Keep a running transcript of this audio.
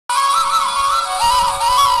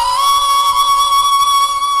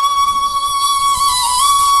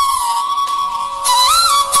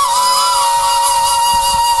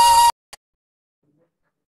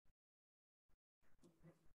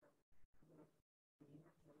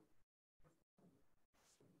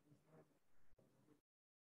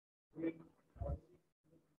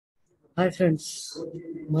Hi friends,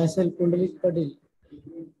 myself Kundalik Patil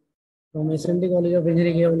from SND College of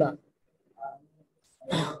Engineering, Yavla.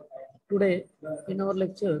 Today, in our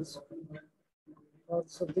lectures, for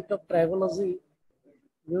subject of tribology,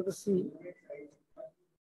 we have to see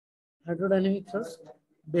hydrodynamic thrust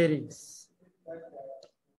bearings.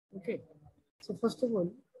 Okay, so first of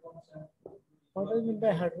all, what I mean by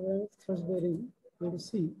hydrodynamic thrust bearing, we have to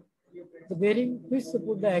see the bearing which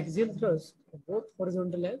support the axial thrust of both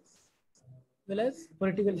horizontal as well as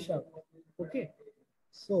vertical shaft. Okay,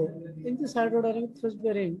 so in this hydrodynamic thrust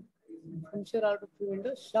bearing, function are to prevent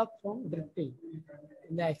the shaft from drifting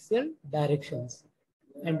in the axial directions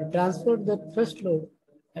and to transfer the thrust load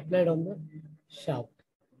applied on the shaft.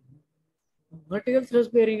 Vertical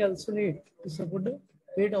thrust bearing also need to support the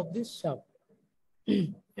weight of this shaft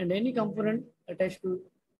and any component attached to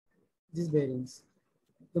these bearings.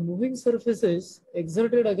 The moving surfaces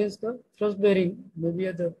exerted against the thrust bearing may be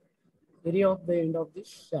at the area of the end of the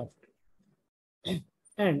shaft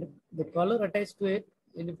and the collar attached to it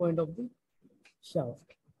any point of the shaft.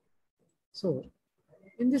 So,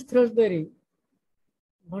 in this thrust bearing,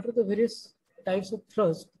 what are the various types of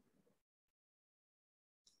thrust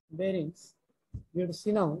bearings? We have to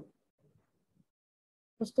see now.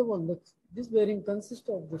 First of all, this bearing consists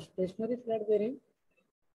of the stationary flat bearing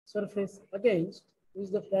surface against which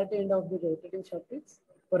the flat end of the rotating shaft is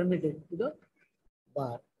permitted to the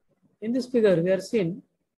bar. In this figure, we are seeing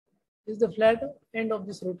is the flat end of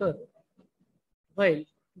this rotor, while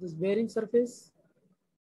this bearing surface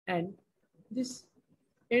and this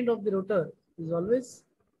end of the rotor is always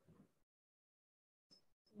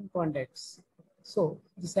in contacts. So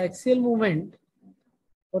this axial movement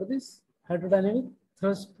for this hydrodynamic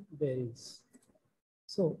thrust bearings.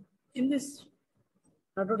 So in this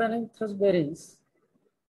hydrodynamic thrust bearings,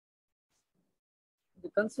 they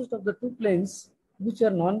consist of the two planes which are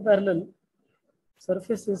non-parallel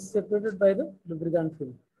surfaces separated by the lubricant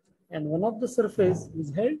film, and one of the surface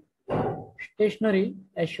is held stationary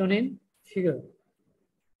as shown in figure.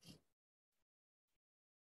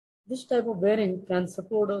 This type of bearing can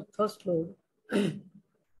support a thrust load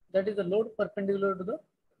that is the load perpendicular to the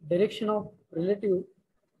direction of relative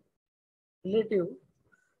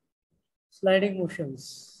sliding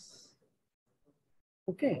motions.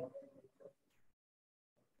 Okay.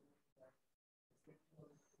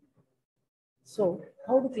 So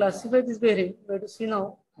how to classify this bearing? We have to see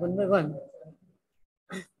now one by one.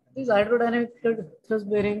 These hydrodynamic thrust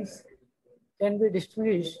bearings can be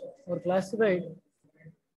distinguished or classified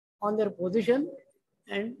on their position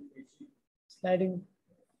and sliding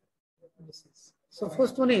basis. So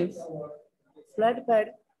first one is flat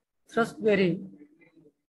pad thrust bearing.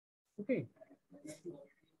 Okay.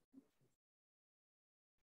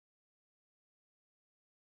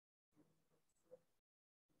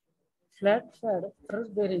 Flat pad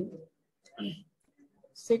thrust bearing.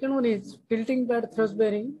 Second one is tilting pad thrust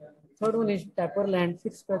bearing. Third one is taper land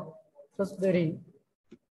fixed pad thrust bearing.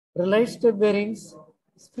 Realized step bearings,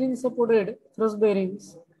 spring supported thrust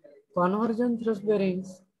bearings, convergent thrust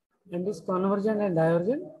bearings, and this convergent and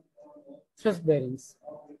divergent thrust bearings.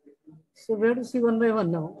 So we have to see one by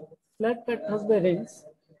one now. Flat pad thrust bearings,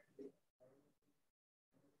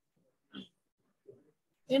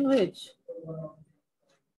 in which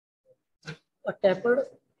a tapered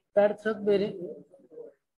pad thrust bearing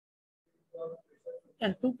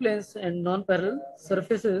and two planes and non-parallel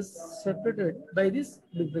surfaces separated by these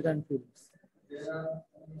lubricant films.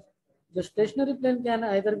 The stationary plane can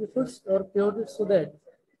either be fixed or pivoted so that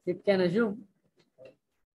it can assume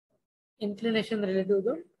inclination relative to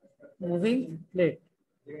the moving plate.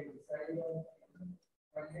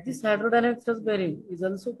 This hydrodynamic thrust bearing is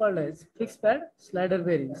also called as fixed pad slider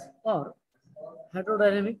bearings or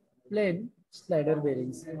hydrodynamic plane slider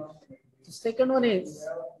bearings. The second one is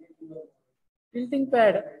tilting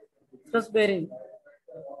pad thrust bearing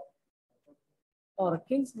or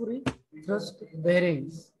Kingsbury thrust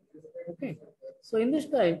bearings. Okay, so in this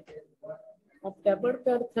type of tapered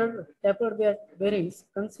bearings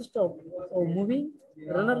consist of a moving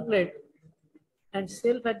runner plate and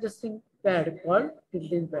self-adjusting pad called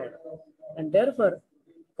tilting pad, and therefore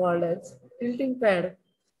called as tilting pad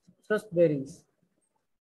thrust bearings.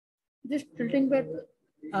 These tilting pads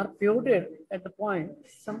are pivoted at the point,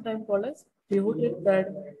 sometimes called as pivoted pad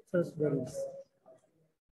thrust bearings.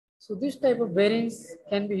 So this type of bearings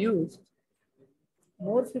can be used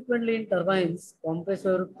more frequently in turbines,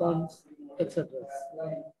 compressor, pumps, etc.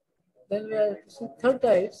 Then we have third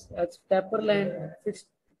types as taper land fixed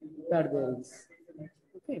pad bearings.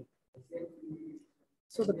 Okay.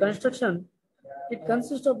 So the construction, it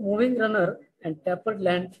consists of moving runner and tapered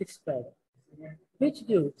land fixed pad, which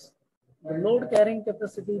gives the load carrying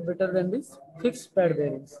capacity better than these fixed pad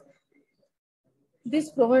bearings.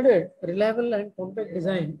 This provided reliable and compact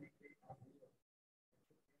design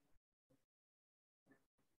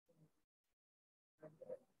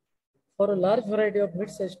for a large variety of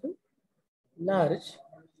mid-size to large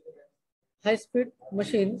high-speed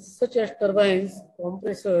machines such as turbines,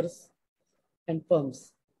 compressors, and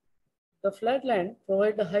pumps. The flat land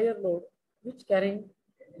provides a higher load, which carrying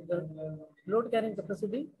the load carrying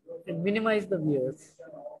capacity and minimize the wears.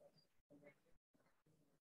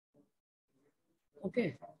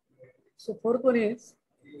 Okay. So fourth one is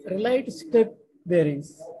relied step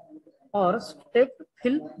bearings or step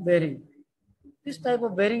film bearing. This type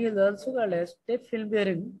of bearing is also called as step film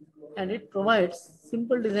bearing, and it provides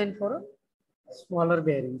simple design for smaller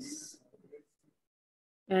bearings.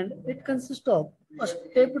 And it consists of a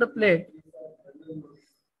stepped plate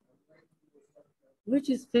which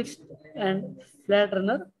is fixed and flat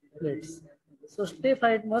runner plates. So step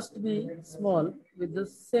height must be small with the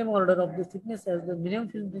same order of the thickness as the minimum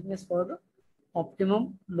film thickness for the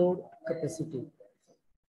optimum load capacity.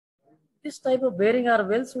 This type of bearing are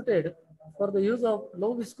well suited for the use of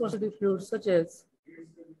low viscosity fluids such as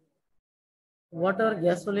water,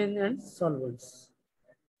 gasoline, and solvents.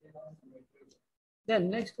 Then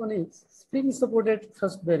next one is spring supported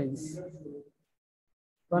thrust bearings.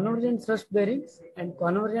 Convergent thrust bearings and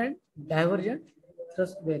convergent divergent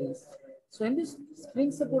thrust bearings. So in this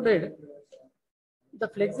spring supported, the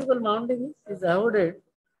flexible mounting is avoided.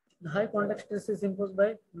 The high contact stress is imposed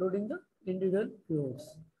by loading the individual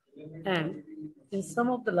fluids. And in some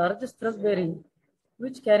of the largest thrust bearing,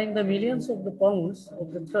 which carrying the millions of the pounds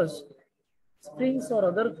of the thrust, springs or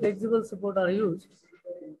other flexible support are used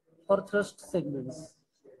for thrust segments.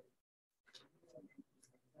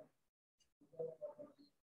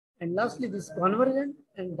 And lastly, this convergent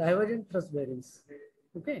and divergent thrust bearings.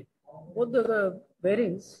 Okay, both the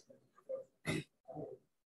bearings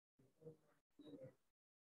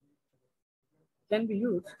can be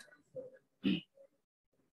used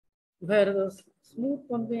where the smooth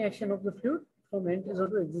pumping action of the fluid from entry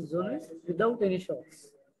zone to exit zone is without any shocks.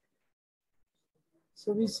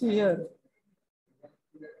 So we see here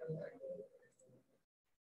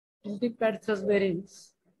tilting pad thrust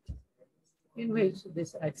bearings in which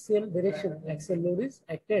this axial direction, axial load is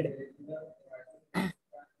acted.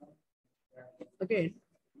 Again,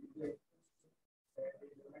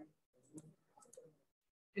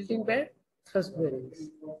 tilting pad thrust bearings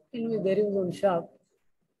in which there is one shaft.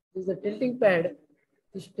 This is the tilting pad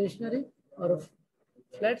is stationary or a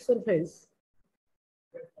flat surface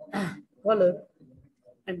collar,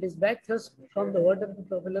 and this back thrust from the water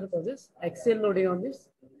propeller causes axial loading on this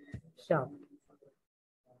shaft.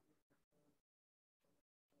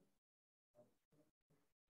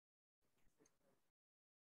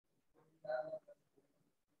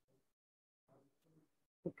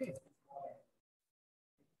 Okay.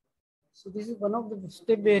 So this is one of the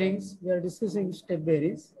step bearings. We are discussing step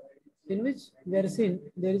bearings in which we are seeing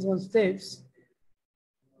there is one steps.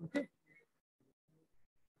 Okay.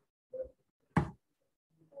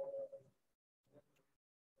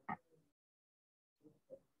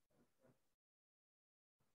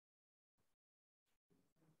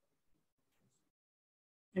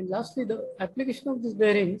 And lastly, the application of these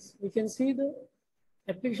bearings, we can see the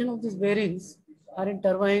application of these bearings are in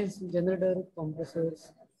turbines, generator,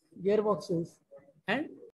 compressors, gearboxes, and